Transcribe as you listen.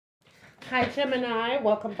Hi Gemini,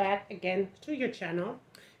 welcome back again to your channel.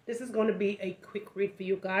 This is going to be a quick read for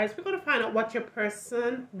you guys. We're going to find out what your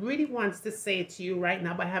person really wants to say to you right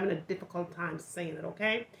now by having a difficult time saying it,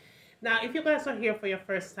 okay? Now, if you guys are here for your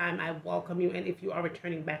first time, I welcome you. And if you are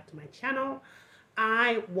returning back to my channel,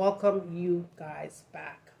 I welcome you guys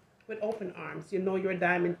back with open arms. You know you're a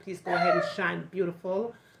diamond. Please go ahead and shine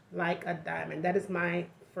beautiful like a diamond. That is my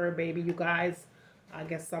fur baby, you guys. I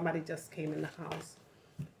guess somebody just came in the house.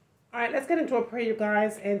 All right, let's get into a prayer, you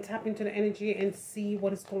guys, and tap into the energy and see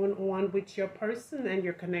what is going on with your person and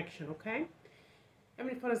your connection, okay?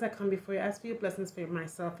 Heavenly Father, as I come before you, ask for your blessings for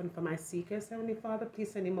myself and for my seekers. Heavenly Father,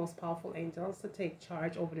 please send the most powerful angels to take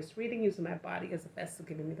charge over this reading, using my body as a vessel,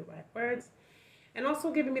 giving me the right words, and also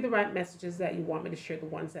giving me the right messages that you want me to share, the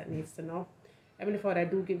ones that needs to know. Heavenly Father, I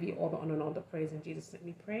do give you all the honor and all the praise. In Jesus' name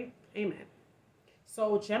we pray. Amen.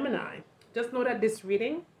 So, Gemini, just know that this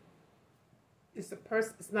reading, it's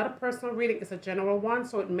not a personal reading, it's a general one,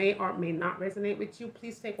 so it may or may not resonate with you.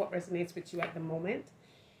 Please take what resonates with you at the moment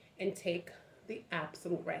and take the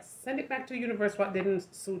absolute rest. Send it back to the universe what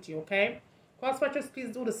didn't suit you, okay? Cross watchers,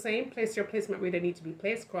 please do the same. Place your placement where they need to be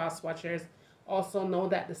placed. Cross watchers, also know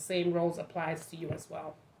that the same rules applies to you as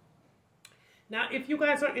well. Now, if you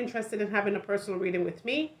guys are interested in having a personal reading with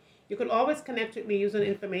me, you can always connect with me using the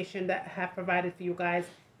information that I have provided for you guys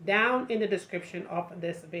down in the description of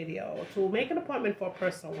this video to make an appointment for a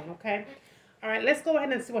personal one, okay? All right, let's go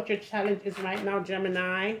ahead and see what your challenge is right now,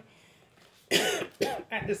 Gemini.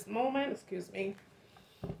 At this moment, excuse me.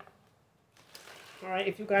 All right,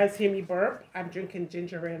 if you guys hear me burp, I'm drinking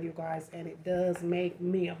ginger ale, you guys, and it does make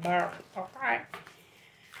me a burp, okay?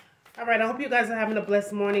 All right, I hope you guys are having a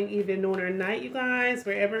blessed morning, evening, noon, or night, you guys.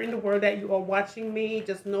 Wherever in the world that you are watching me,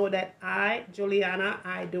 just know that I, Juliana,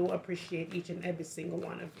 I do appreciate each and every single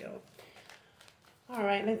one of you. All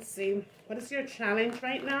right, let's see. What is your challenge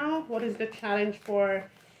right now? What is the challenge for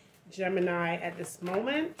Gemini at this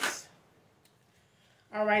moment?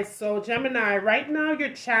 All right, so Gemini, right now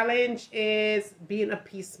your challenge is being a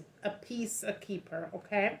peacekeeper,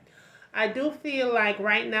 okay? I do feel like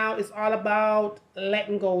right now it's all about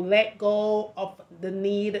letting go. Let go of the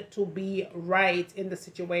need to be right in the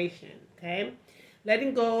situation, okay?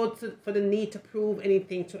 Letting go for the need to prove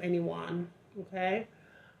anything to anyone, okay?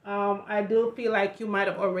 I do feel like you might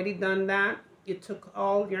have already done that. You took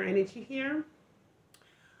all your energy here.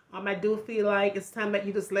 I do feel like it's time that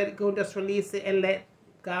you just let it go, just release it, and let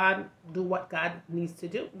God do what God needs to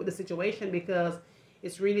do with the situation, because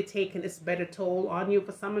it's really taking its better toll on you.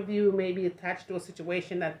 For some of you, maybe attached to a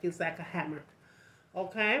situation that feels like a hammer.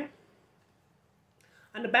 Okay?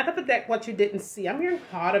 On the back of the deck, what you didn't see, I'm hearing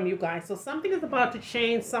autumn, you guys. So something is about to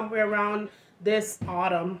change somewhere around this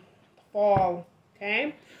autumn, fall.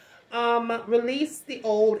 Okay? Release the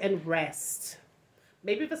old and rest.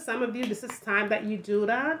 Maybe for some of you, this is time that you do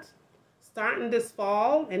that. Starting this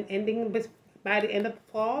fall and ending by the end of the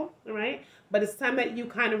fall, all right? But it's time that you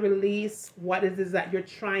kind of release what it is that you're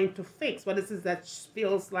trying to fix. What it is that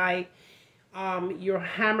feels like you're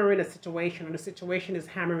hammering a situation, or the situation is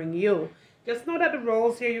hammering you. Just know that the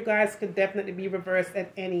roles here, you guys, could definitely be reversed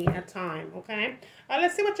at any time, okay?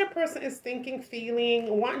 Let's see what your person is thinking,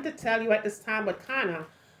 feeling, wanting to tell you at this time, but kind of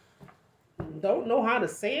don't know how to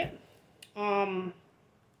say it. Kind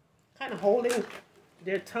of holding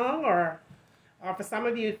their tongue, or for some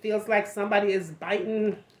of you, it feels like somebody is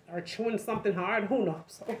biting or chewing something hard. Who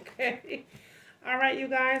knows? Okay. All right, you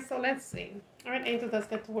guys. So let's see. All right, angels, let's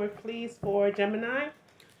get to work, please, for Gemini.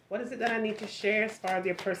 What is it that I need to share as far as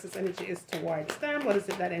your person's energy is towards them? What is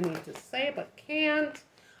it that I need to say but can't?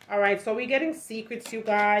 All right, so we're getting secrets, you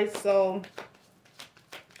guys. So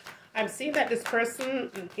I'm seeing that this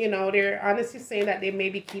person, you know, they're honestly saying that they may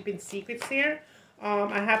be keeping secrets here.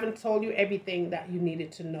 I haven't told you everything that you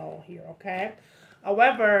needed to know here, okay?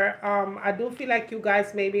 However, I do feel like you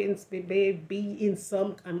guys may be in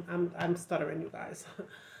some, I'm stuttering, you guys.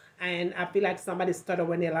 And I feel like somebody stutter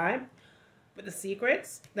when they lie. But the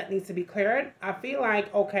secrets that needs to be cleared, I feel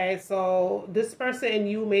like, okay, so this person and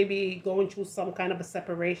you may be going through some kind of a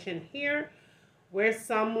separation here, where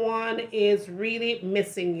someone is really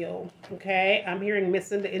missing you, okay? I'm hearing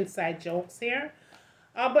missing the inside jokes here.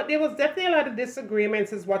 But there was definitely a lot of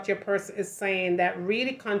disagreements, is what your person is saying, that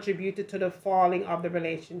really contributed to the falling of the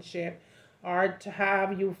relationship, or to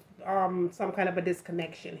have you some kind of a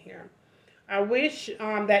disconnection here. I wish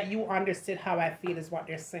that you understood how I feel, is what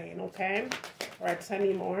they're saying, okay? All right, tell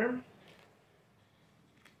me more.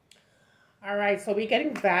 All right, so we're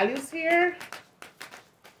getting values here.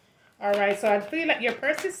 All right, so I feel like your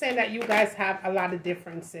person is saying that you guys have a lot of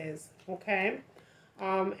differences, okay?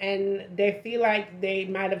 And they feel like they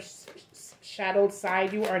might have shadowed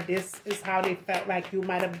side you, or this is how they felt like you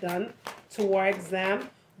might have done towards them.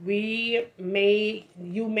 You made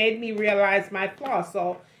me realize my flaws.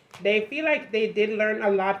 So they feel like they did learn a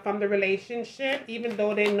lot from the relationship, even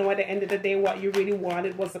though they know at the end of the day what you really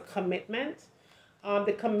wanted was a commitment.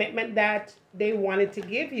 The commitment that they wanted to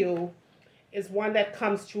give you is one that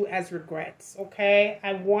comes true as regrets, okay?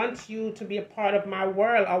 I want you to be a part of my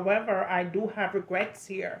world. However, I do have regrets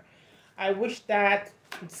here. I wish that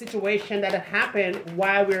situation that had happened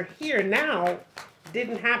while we're here now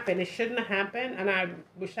didn't happen. It shouldn't have happened, and I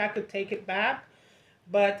wish I could take it back.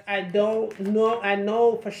 But I don't know. I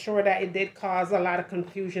know for sure that it did cause a lot of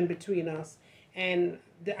confusion between us. And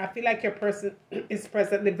I feel like your person is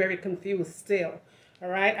presently very confused still. All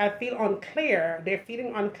right. I feel unclear. They're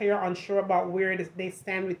feeling unclear, unsure about where they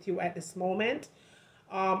stand with you at this moment.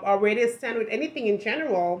 Or where they stand with anything in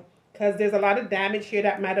general. Because there's a lot of damage here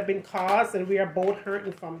that might have been caused. And we are both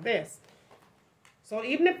hurting from this. So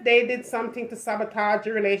even if they did something to sabotage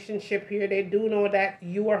your relationship here, they do know that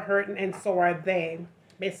you are hurting and so are they,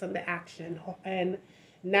 based on the action. And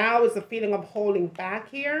now is a feeling of holding back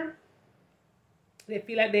here. They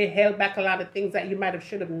feel like they held back a lot of things that you might have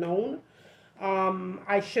should have known.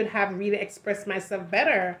 I should have really expressed myself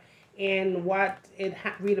better. And what it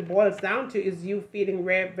really boils down to is you feeling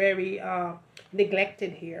very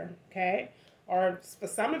neglected here, okay? Or for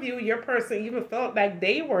some of you, your person even felt like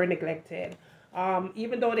they were neglected.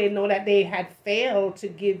 Even though they know that they had failed to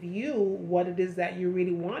give you what it is that you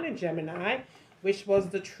really wanted, Gemini, which was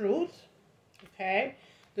the truth, okay?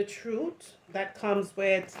 The truth that comes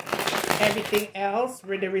with everything else,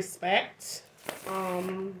 with the respect,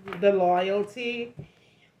 the loyalty,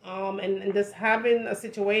 and just having a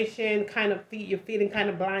situation kind of, you're feeling kind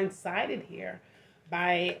of blindsided here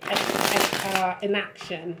by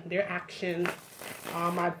inaction, their action.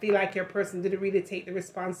 I feel like your person didn't really take the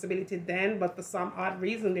responsibility then, but for some odd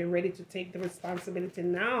reason, they're ready to take the responsibility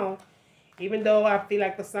now. Even though I feel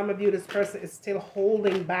like for some of you, this person is still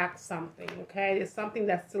holding back something, okay? It's something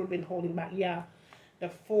that's still been holding back. Yeah, the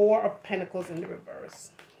Four of Pentacles in the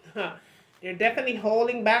reverse. They're definitely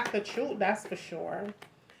holding back the truth, that's for sure.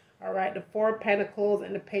 All right, the Four of Pentacles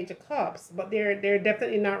and the Page of Cups. But they're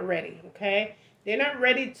definitely not ready, okay? They're not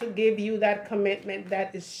ready to give you that commitment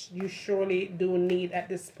that you surely do need at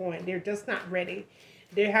this point. They're just not ready.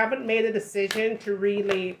 They haven't made a decision to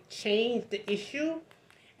really change the issue.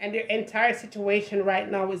 And their entire situation right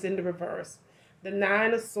now is in the reverse. The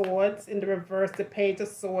Nine of Swords in the reverse, the Page of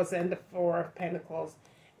Swords, and the Four of Pentacles.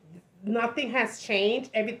 Nothing has changed.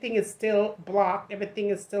 Everything is still blocked. Everything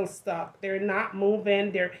is still stuck. They're not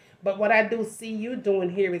moving. But what I do see you doing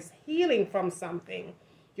here is healing from something.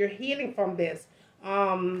 You're healing from this.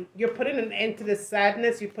 You're putting an end to the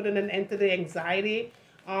sadness. You're putting an end to the anxiety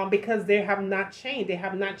because they have not changed. They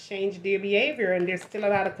have not changed their behavior, and there's still a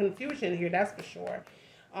lot of confusion here. That's for sure.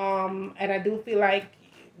 And I do feel like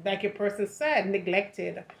your person said,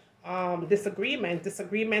 neglected. Disagreements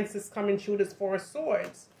is coming through this Four of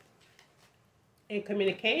Swords. In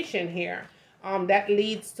communication here. That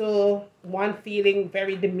leads to one feeling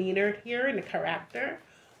very demeanored here in the character,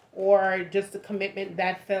 or just a commitment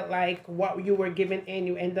that felt like what you were given and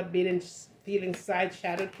you end up feeling side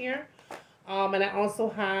shadowed here. And I also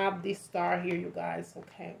have the Star here, you guys.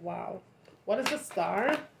 Okay, wow. What is the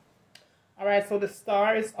Star? All right, so the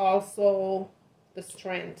Star is also the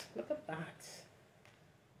Strength. Look at that.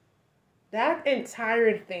 That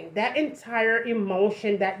entire thing, that entire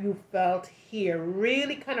emotion that you felt here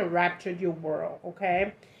really kind of raptured your world,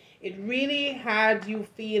 okay? It really had you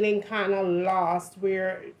feeling kind of lost,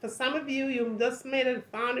 where for some of you, you just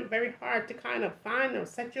found it very hard to kind of find or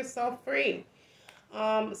set yourself free.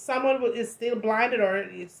 Someone is still blinded or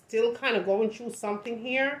is still kind of going through something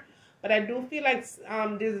here. But I do feel like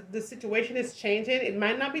the situation is changing. It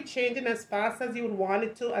might not be changing as fast as you would want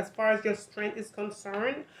it to as far as your strength is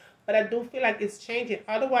concerned. But I do feel like it's changing.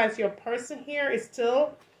 Otherwise, your person here is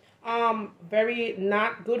still very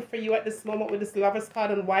not good for you at this moment with this Lover's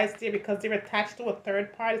card and Wise there, because they're attached to a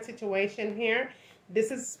third-party situation here.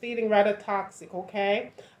 This is feeling rather toxic,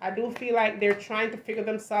 okay? I do feel like they're trying to figure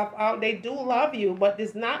themselves out. They do love you, but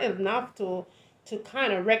it's not enough to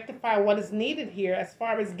kind of rectify what is needed here as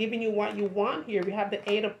far as giving you what you want here. We have the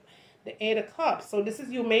Eight of Cups. So this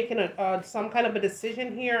is you making some kind of a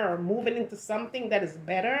decision here, or moving into something that is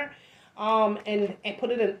better, and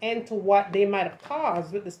putting an end to what they might have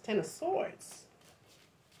caused with this Ten of Swords.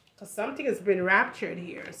 Because something has been raptured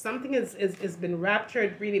here. Something has been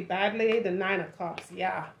raptured really badly. The Nine of Cups,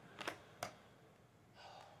 yeah.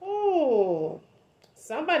 Oh,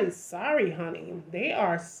 somebody's sorry, honey. They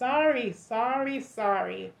are sorry.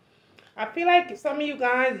 I feel like some of you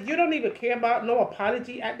guys, you don't even care about no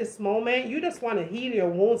apology at this moment. You just want to heal your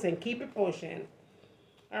wounds and keep it pushing.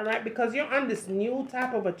 All right, because you're on this new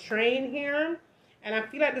type of a train here. And I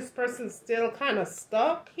feel like this person's still kind of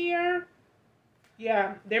stuck here.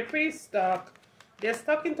 Yeah, they're pretty stuck. They're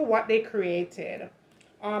stuck into what they created.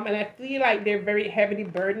 And I feel like they're very heavily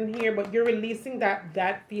burdened here, but you're releasing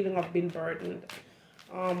that feeling of being burdened.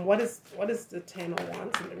 What is the 10 of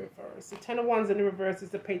Wands in the reverse? The 10 of Wands in the reverse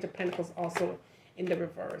is the Page of Pentacles also in the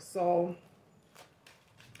reverse. So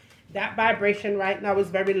that vibration right now is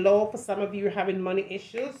very low. For some of you, you're having money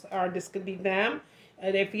issues, or this could be them.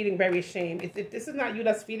 And they're feeling very ashamed. If this is not you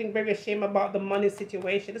that's feeling very ashamed about the money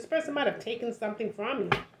situation, this person might have taken something from you.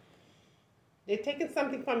 They're taking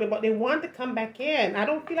something from you, but they want to come back in. I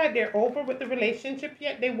don't feel like they're over with the relationship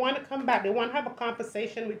yet. They want to come back. They want to have a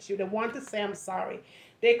conversation with you. They want to say, I'm sorry.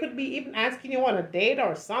 They could be even asking you on a date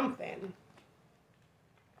or something.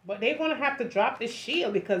 But they're going to have to drop this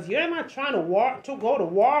shield because you're not trying to go to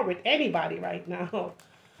war with anybody right now.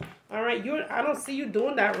 All right, I don't see you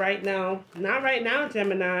doing that right now. Not right now,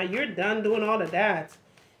 Gemini. You're done doing all of that.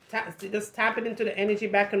 Just tapping into the energy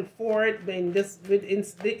back and forth, and this with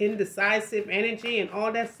the indecisive energy and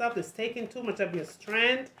all that stuff is taking too much of your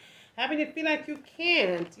strength, having you feel like you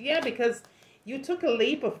can't. Yeah, because you took a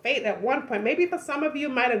leap of faith at one point. Maybe for some of you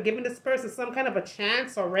might have given this person some kind of a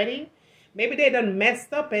chance already. Maybe they done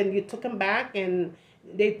messed up and you took them back and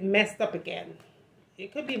they messed up again.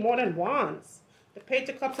 It could be more than once. The Page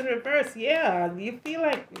of Cups in reverse. Yeah, you feel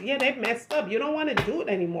like, yeah, they've messed up. You don't want to do it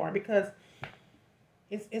anymore because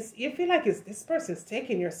you feel like this person's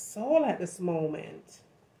taking your soul at this moment.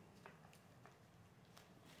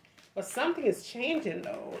 But something is changing,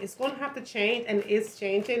 though. It's going to have to change, and it's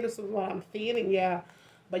changing. This is what I'm feeling, yeah.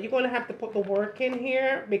 But you're going to have to put the work in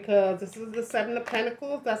here because this is the 7 of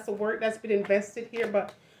Pentacles. That's the work that's been invested here.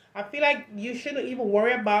 But I feel like you shouldn't even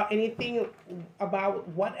worry about anything, about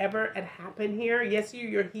whatever had happened here. Yes,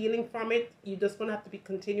 you're healing from it. You're just going to have to be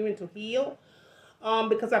continuing to heal.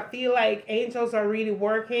 Because I feel like angels are really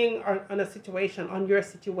working on a situation, on your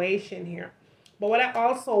situation here. But what I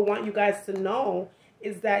also want you guys to know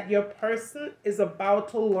is that your person is about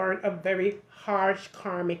to learn a very harsh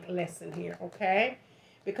karmic lesson here, okay?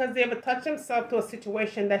 Because they have attached themselves to a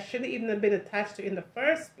situation that shouldn't even have been attached to in the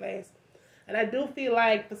first place. And I do feel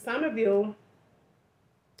like for some of you,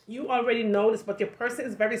 you already know this, but your person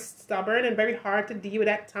is very stubborn and very hard to deal with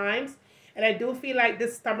at times. And I do feel like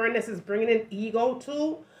this stubbornness is bringing in ego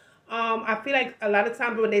too. I feel like a lot of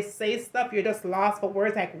times when they say stuff, you're just lost for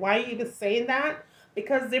words. Like, why are you even saying that?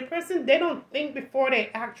 Because the person, they don't think before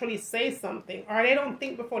they actually say something. Or they don't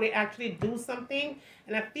think before they actually do something.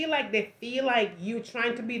 And I feel like they feel like you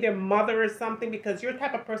trying to be their mother or something. Because you're the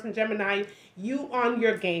type of person, Gemini, you on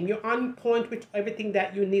your game. You're on point with everything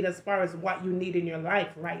that you need as far as what you need in your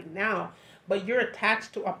life right now. But you're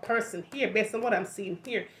attached to a person here based on what I'm seeing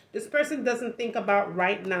here. This person doesn't think about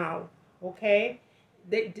right now, okay?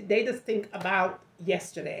 They just think about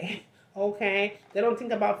yesterday, okay? They don't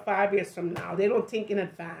think about 5 years from now. They don't think in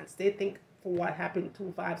advance. They think for what happened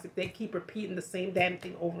 2, 5, 6. They keep repeating the same damn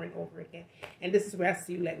thing over and over again. And this is where I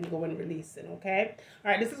see you letting go and releasing, okay?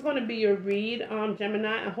 All right, this is going to be your read,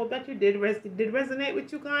 Gemini. I hope that you did resonate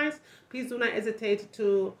with you guys. Please do not hesitate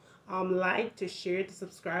to like, to share, to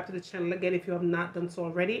subscribe to the channel again if you have not done so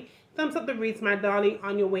already. Thumbs up the reads, my darling,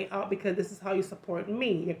 on your way out, because this is how you support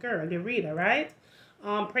me, your girl, your reader, right?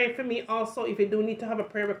 Pray for me also. If you do need to have a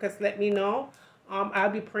prayer request, let me know. I'll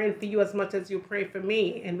be praying for you as much as you pray for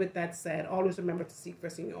me. And with that said, always remember to seek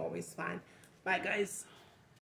first and you always find. Bye, guys.